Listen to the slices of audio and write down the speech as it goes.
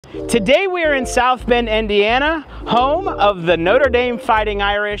Today we are in South Bend, Indiana, home of the Notre Dame Fighting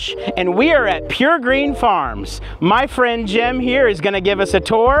Irish, and we are at Pure Green Farms. My friend Jim here is going to give us a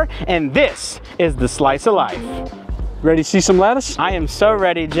tour, and this is the Slice of Life. Ready to see some lettuce? I am so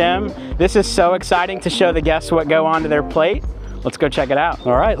ready, Jim. This is so exciting to show the guests what go onto their plate. Let's go check it out.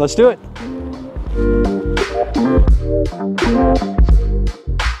 All right, let's do it.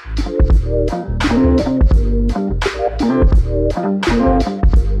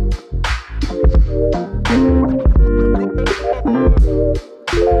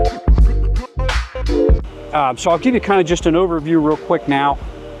 So I'll give you kind of just an overview real quick now,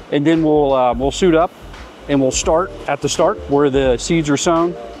 and then we'll suit up and we'll start at the start where the seeds are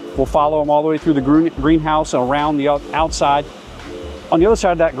sown. We'll follow them all the way through the greenhouse and around the outside. On the other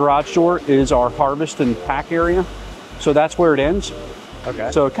side of that garage door is our harvest and pack area. So that's where it ends. Okay.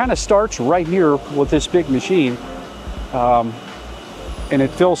 So it kind of starts right here with this big machine, and it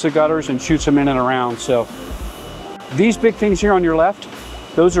fills the gutters and shoots them in and around. So these big things here on your left,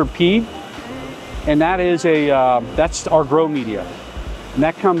 those are peed. And that is that's our grow media. And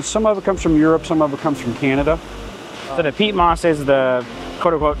that comes, some of it comes from Europe, some of it comes from Canada. So the peat moss is the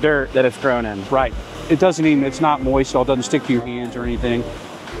quote-unquote dirt that it's grown in. Right. It doesn't even, it's not moist, so it doesn't stick to your hands or anything.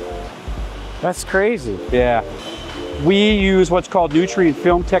 That's crazy. Yeah. We use what's called nutrient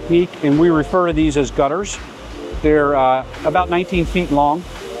film technique, and we refer to these as gutters. They're about 19 feet long.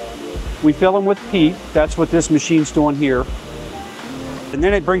 We fill them with peat. That's what this machine's doing here. And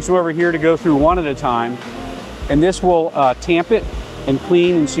then it brings them over here to go through one at a time. And this will tamp it and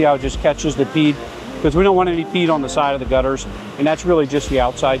clean and see how it just catches the peat, because we don't want any peat on the side of the gutters. And that's really just the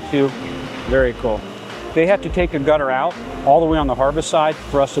outside too. Very cool. They have to take a gutter out all the way on the harvest side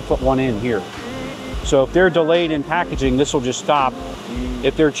for us to put one in here. So if they're delayed in packaging, this will just stop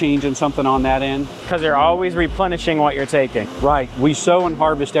if they're changing something on that end. Because they're always replenishing what you're taking. Right, we sow and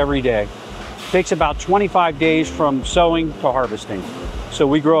harvest every day. It takes about 25 days from sowing to harvesting. So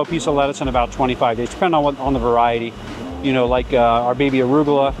we grow a piece of lettuce in about 25 days, depending on the variety. You know, like our baby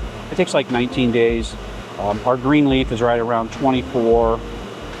arugula, it takes like 19 days. Our green leaf is right around 24.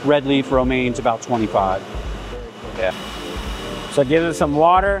 Red leaf romaine's about 25. Yeah. So give it some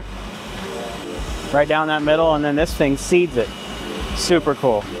water right down that middle, and then this thing seeds it. Super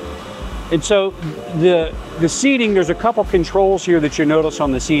cool. And so the seeding, there's a couple controls here that you notice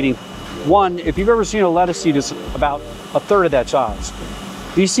on the seeding. One, if you've ever seen a lettuce seed, it's about a third of that size.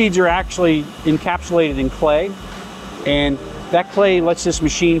 These seeds are actually encapsulated in clay, and that clay lets this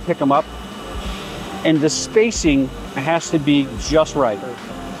machine pick them up, and the spacing has to be just right.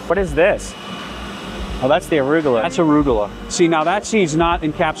 What is this? Oh, that's the arugula. That's arugula. See, now that seed's not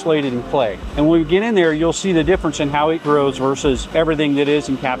encapsulated in clay. And when we get in there, you'll see the difference in how it grows versus everything that is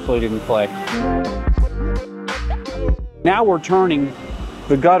encapsulated in clay. Now we're turning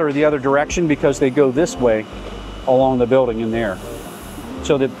the gutter the other direction because they go this way along the building in there.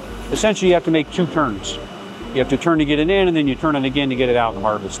 So that essentially you have to make two turns. You have to turn to get it in, and then you turn it again to get it out and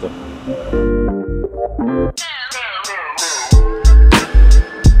harvest it.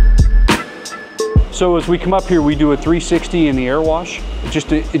 So as we come up here, we do a 360 in the air wash,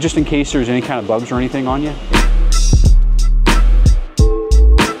 just in case there's any kind of bugs or anything on you.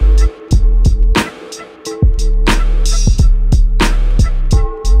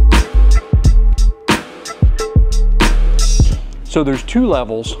 So there's two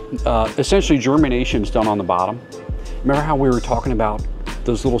levels. Essentially germination is done on the bottom. Remember how we were talking about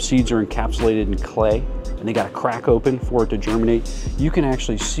those little seeds are encapsulated in clay and they got to crack open for it to germinate? You can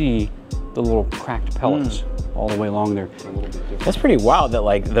actually see the little cracked pellets all the way along there. That's pretty wild that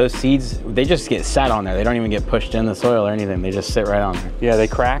like those seeds, they just get sat on there. They don't even get pushed in the soil or anything. They just sit right on there. Yeah, they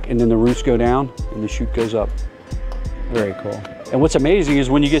crack and then the roots go down and the shoot goes up. Very cool. And what's amazing is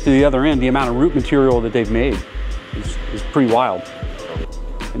when you get to the other end, the amount of root material that they've made is pretty wild.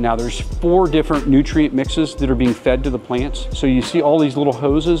 And now there's 4 different nutrient mixes that are being fed to the plants. So you see all these little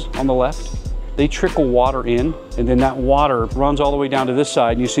hoses on the left? They trickle water in, and then that water runs all the way down to this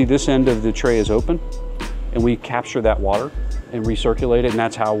side. And you see this end of the tray is open, and we capture that water and recirculate it, and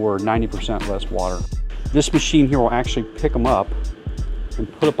that's how we're 90% less water. This machine here will actually pick them up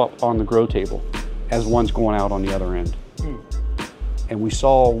and put them up on the grow table as one's going out on the other end. And we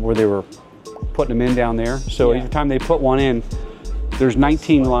saw where they were putting them in down there. So every time they put one in, there's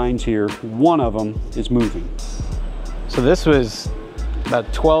 19 lines here. One of them is moving. So this was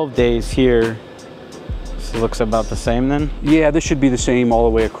about 12 days here. So it looks about the same then? Yeah, this should be the same all the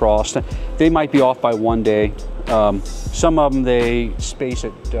way across. They might be off by 1 day. Some of them they space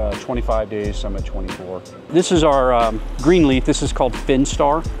at 25 days, some at 24. This is our green leaf. This is called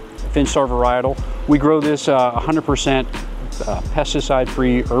Finstar varietal. We grow this 100%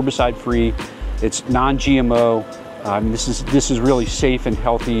 pesticide-free, herbicide-free. It's non-GMO. This is really safe and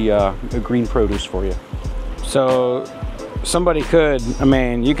healthy green produce for you. So somebody could, I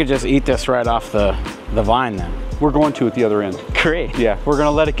mean, you could just eat this right off the vine then. We're going to at the other end. Great. Yeah, we're gonna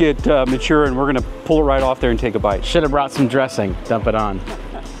let it get mature and we're gonna pull it right off there and take a bite. Should have brought some dressing, dump it on.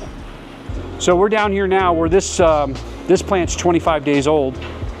 So we're down here now where this plant's 25 days old,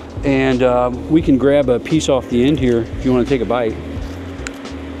 and we can grab a piece off the end here if you want to take a bite.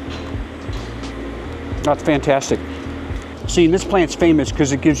 That's fantastic. See, this plant's famous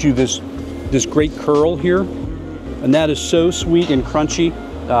because it gives you this great curl here, and that is so sweet and crunchy.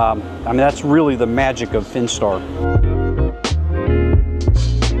 I mean, that's really the magic of Finstar.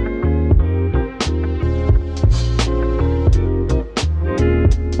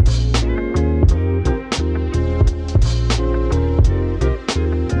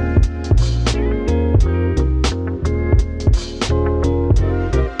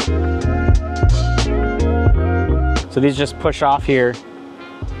 So these just push off here,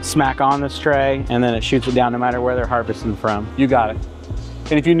 smack on this tray, and then it shoots it down no matter where they're harvesting from. You got it.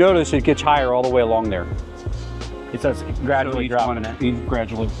 And if you notice, it gets higher all the way along there. It's gradually dropping it. It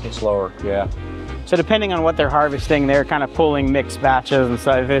gradually gets lower, yeah. So depending on what they're harvesting, they're kind of pulling mixed batches, and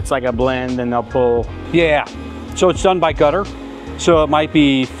so if it's like a blend, then they'll pull. Yeah, so it's done by gutter. So it might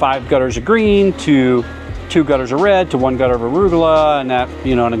be 5 gutters of green to 2 gutters of red to 1 gutter of arugula, and that,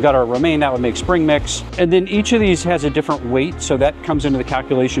 you know, and a gutter of romaine, that would make spring mix. And then each of these has a different weight, so that comes into the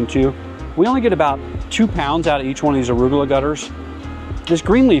calculation too. We only get about 2 pounds out of each one of these arugula gutters. This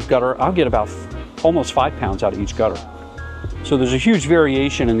green leaf gutter, I'll get about almost 5 pounds out of each gutter. So there's a huge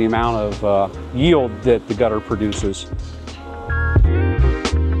variation in the amount of yield that the gutter produces.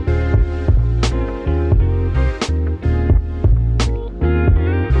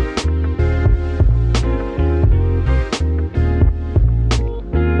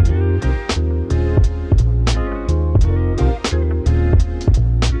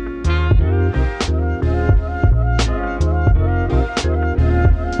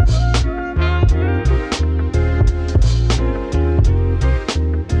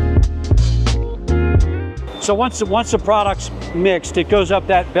 So once the product's mixed, it goes up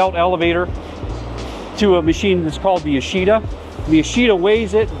that belt elevator to a machine that's called the Ashita. The Ashita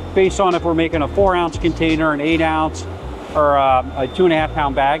weighs it based on if we're making a 4-ounce container, an 8-ounce, or a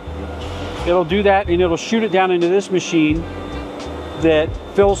 2.5-pound bag. It'll do that and it'll shoot it down into this machine that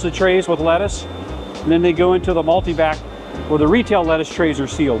fills the trays with lettuce. And then they go into the multi-vac where the retail lettuce trays are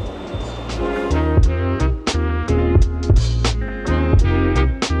sealed.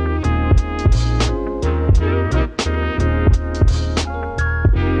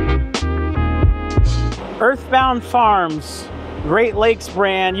 Earthbound Farms, Great Lakes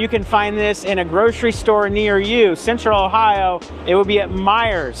brand. You can find this in a grocery store near you. Central Ohio, it will be at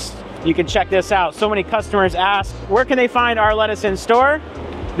Myers. You can check this out. So many customers ask, where can they find our lettuce in store?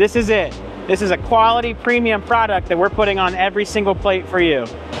 This is it. This is a quality premium product that we're putting on every single plate for you.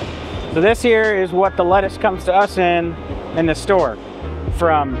 So this here is what the lettuce comes to us in the store.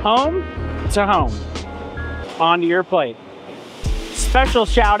 From home to home, onto your plate. Special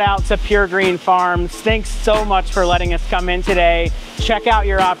shout out to Pure Green Farms. Thanks so much for letting us come in today. Check out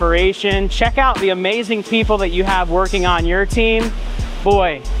your operation. Check out the amazing people that you have working on your team.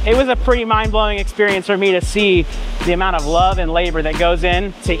 Boy, it was a pretty mind-blowing experience for me to see the amount of love and labor that goes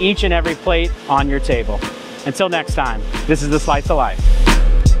in to each and every plate on your table. Until next time, this is The Slice of Life.